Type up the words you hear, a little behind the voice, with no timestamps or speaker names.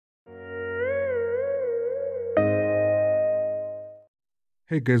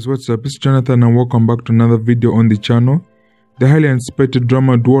Hey guys, what's up? It's Jonathan and welcome back to another video on the channel. The highly anticipated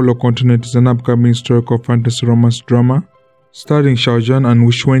drama Douluo Continent is an upcoming historical fantasy romance drama starring Xiao Zhan and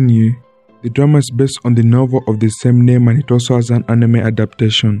Xuanyi. The drama is based on the novel of the same name and it also has an anime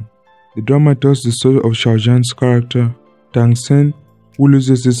adaptation. The drama tells the story of Xiao Zhan's character, Zeng, who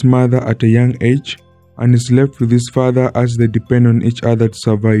loses his mother at a young age and is left with his father as they depend on each other to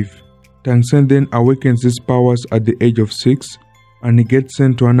survive. Zeng then awakens his powers at the age of 6 and he gets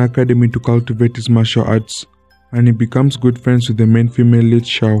sent to an academy to cultivate his martial arts, and he becomes good friends with the main female lead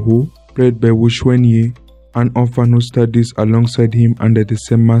Xiao, played by Xuanyi, an orphan who studies alongside him under the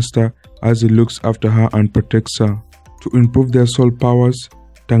same master as he looks after her and protects her. To improve their soul powers,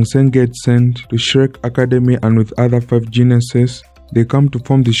 Zeng gets sent to Shrek Academy, and with other 5 geniuses, they come to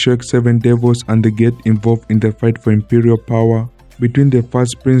form the Shrek 7 Devils and they get involved in the fight for imperial power between the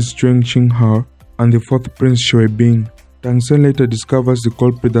first Prince Zheng and the 4th Prince Shuibing. Zeng later discovers the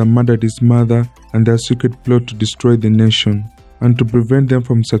culprit that murdered his mother and their secret plot to destroy the nation. And to prevent them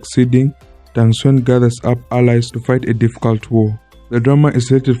from succeeding, Xuan gathers up allies to fight a difficult war. The drama is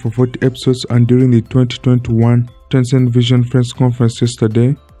slated for 40 episodes, and during the 2021 Tencent Vision Friends Conference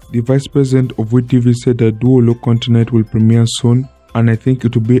yesterday, the Vice President of WeTV said that Douluo Continent will premiere soon, and I think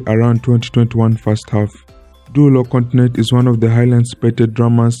it will be around 2021 first half. Douluo Continent is one of the highly anticipated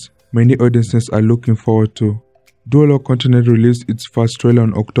dramas many audiences are looking forward to. Douluo Continent released its first trailer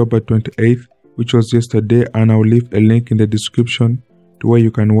on October 28th, which was yesterday, and I'll leave a link in the description to where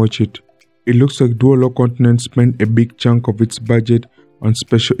you can watch it. It looks like Douluo Continent spent a big chunk of its budget on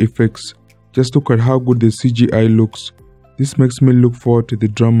special effects. Just look at how good the CGI looks. This makes me look forward to the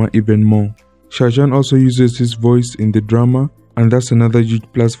drama even more. Xiao Zhan also uses his voice in the drama, and that's another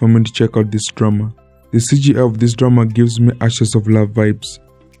huge plus for me to check out this drama. The CGI of this drama gives me Ashes of Love vibes.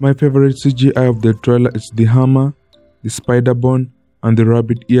 My favorite CGI of the trailer is the hammer, the spider bone, and the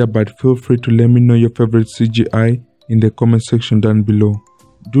rabbit ear, but feel free to let me know your favorite CGI in the comment section down below.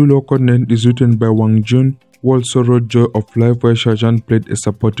 Douluo Continent is written by Wang, who also wrote Joy of Life, where Xiao Zhan played a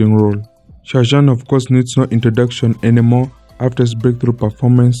supporting role. Xiao Zhan of course needs no introduction anymore after his breakthrough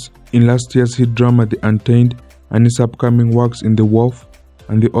performance in last year's hit drama The Untamed and his upcoming works in The Wolf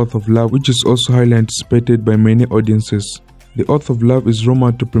and The Oath of Love, which is also highly anticipated by many audiences. The Oath of Love is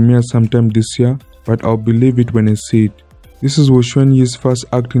rumored to premiere sometime this year, but I'll believe it when I see it. This is Xuanyi's first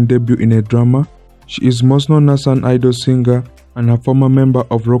acting debut in a drama. She is most known as an idol singer and a former member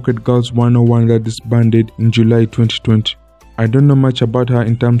of Rocket Girls 101 that disbanded in July 2020. I don't know much about her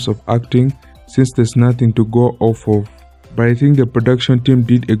in terms of acting since there's nothing to go off of, but I think the production team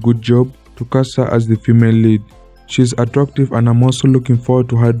did a good job to cast her as the female lead. She's attractive, and I'm also looking forward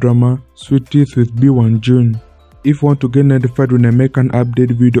to her drama Sweet Teeth with Wang. If you want to get notified when I make an update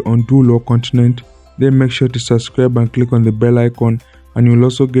video on Douluo Continent, then make sure to subscribe and click on the bell icon, and you'll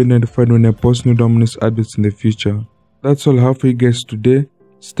also get notified when I post new dominance updates in the future. That's all I have for you guys today.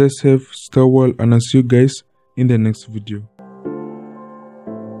 Stay safe, stay well, and I'll see you guys in the next video.